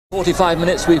45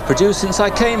 minutes we've produced since I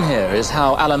came here is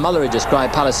how Alan Mullery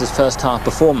described Palace's first half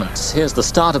performance. Here's the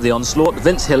start of the onslaught.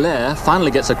 Vince Hilaire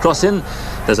finally gets a cross in.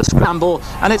 There's a scramble,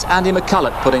 and it's Andy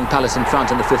McCulloch putting Palace in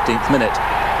front in the 15th minute.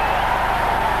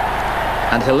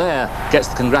 And Hilaire gets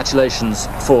the congratulations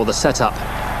for the setup.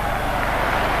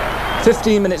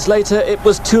 15 minutes later, it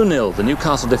was 2-0. The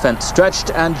Newcastle defence stretched,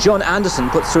 and John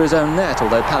Anderson puts through his own net,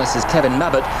 although Palace's Kevin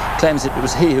Mabbott claims it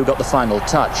was he who got the final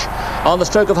touch. On the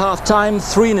stroke of half-time,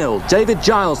 3-0. David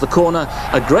Giles, the corner,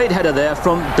 a great header there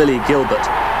from Billy Gilbert.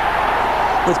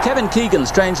 With Kevin Keegan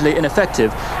strangely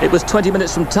ineffective, it was 20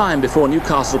 minutes from time before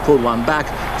Newcastle pulled one back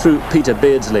through Peter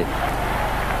Beardsley.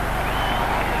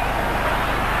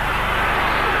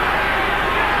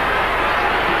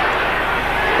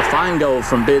 Fine goal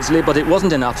from Beardsley, but it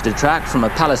wasn't enough to detract from a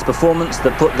Palace performance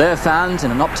that put their fans in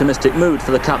an optimistic mood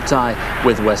for the cup tie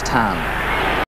with West Ham.